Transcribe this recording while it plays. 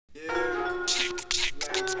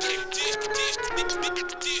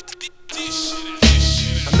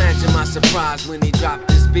eyes when he dropped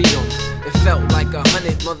this beat on me. It felt like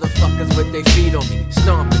 100 motherfuckers with their feet on me.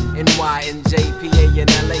 Stomping, NY and JPA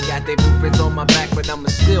and LA got their blueprints on my back, but I'ma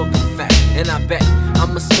still come fat. And I bet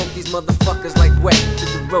I'ma smoke these motherfuckers like wet to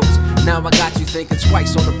the roast. Now I got you thinking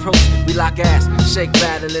twice on approach. We lock ass, shake,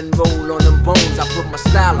 rattle, and roll on them bones. I put my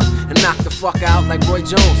style up and knock the fuck out like Roy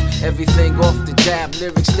Jones. Everything off the jab,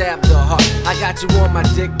 lyrics stab the heart. I got you on my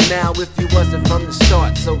dick now if you wasn't from the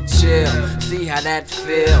start. So chill, see how that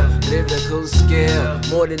feel. Lyrical skill,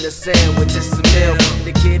 more than a sandwich, it's a meal. From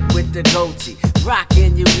the kid with the goatee,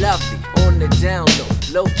 rockin' you lovely. On the down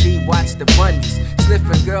low, low key watch the bunnies.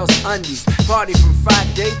 Sniffing girls' undies, party from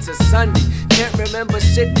Friday to Sunday. Can't remember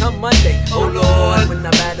shit come Monday. Oh Lord, when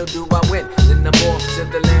I battle do I win? Then I'm off to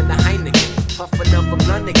the land of Heineken. Puffin' up a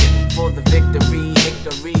blunt again for the victory,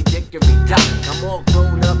 hickory, dickory, dock. I'm all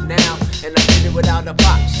grown up now, and I did it without a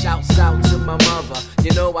pop. Shouts out to my mother,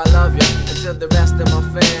 you know I love you. And to the rest of my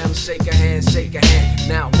fam, shake a hand, shake a hand.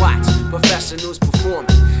 Now watch, professionals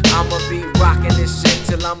performing. I'ma be rocking this shit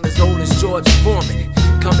till I'm as old as George Foreman.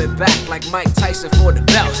 Coming back like Mike Tyson for the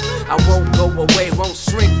belt. I won't go away, won't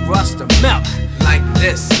shrink, rust or melt. Like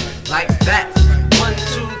this, like that. 1,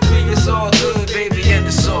 2, 3, it's all good, baby, and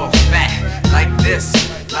it's all fat. Like this,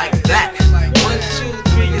 like that. 1, 2,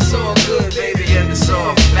 3, it's all good, baby, and it's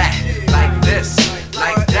all fat. Like this,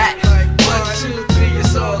 like that. 1, 2, 3,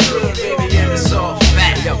 it's all good, baby, and it's all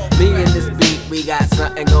fat. Yo, me and this beat, we got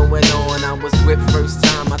something going on. I was whipped first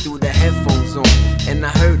time, I threw the headphones on, and I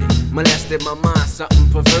heard it. Molested my mind, something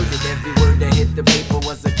perverted. Every word that hit the paper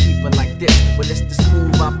was a keeper like this. Well, it's the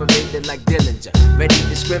smooth operator like Dillinger. Ready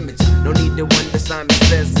to scrimmage, no need to wonder. Simon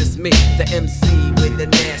says it's me, the MC with the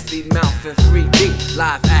nasty mouth and 3D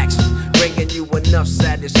live action, bringing you enough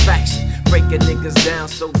satisfaction. Breaking niggas down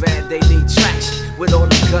so bad they need traction. With all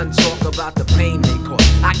the gun talk about the pain they cause.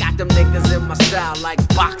 I got them niggas in my style like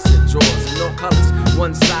boxing drawers in all colors.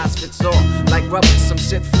 One size fits all, like rubber. Some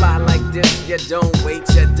shit fly like this, you don't wait,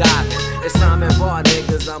 you're diving. It's Simon Barr,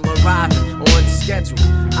 niggas, I'm arriving on schedule.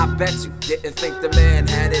 I bet you didn't think the man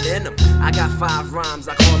had it in him. I got 5 rhymes,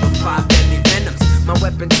 I call them 5 deadly venoms. My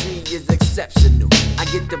weaponry is exceptional. I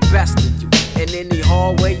get the best of you in any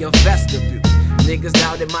hallway or vestibule. Niggas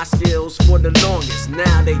doubted my skills for the longest.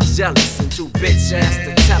 Now they jealous and too bitch ass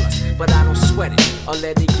to tell us. But I don't sweat it or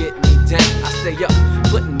let it get me down. I stay up,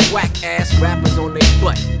 putting whack ass rappers on their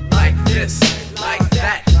butt. Like this, like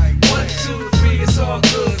that. 1, 2, 3, it's all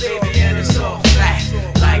good, baby, and it's all fat.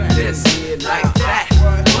 Like this, like that.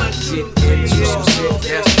 1, 2, 3, it's all good,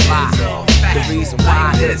 that's fly. The reason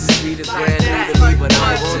why this beat is brand new to me, but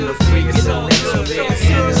I'm on the freak in the mix of it.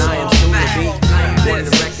 And I am soon to be one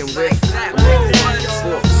to reckon with.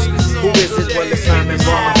 Force. Who is it? Well, it's Simon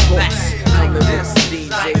Barr, of course. Coming with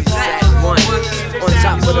DJ Sat 1 on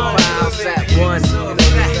top of the pile, Sat 1. You know what I'm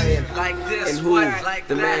saying? And who?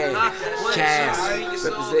 The man, Cass,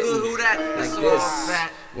 representing like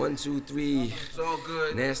this. 1, 2, 3. It's all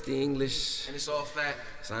good. Nasty English. And it's all fat.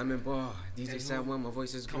 Simon Barr, DJ Sat 1. My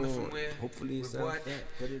voice is gone. Hopefully it's all fat.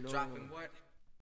 Put it on. Dropping what?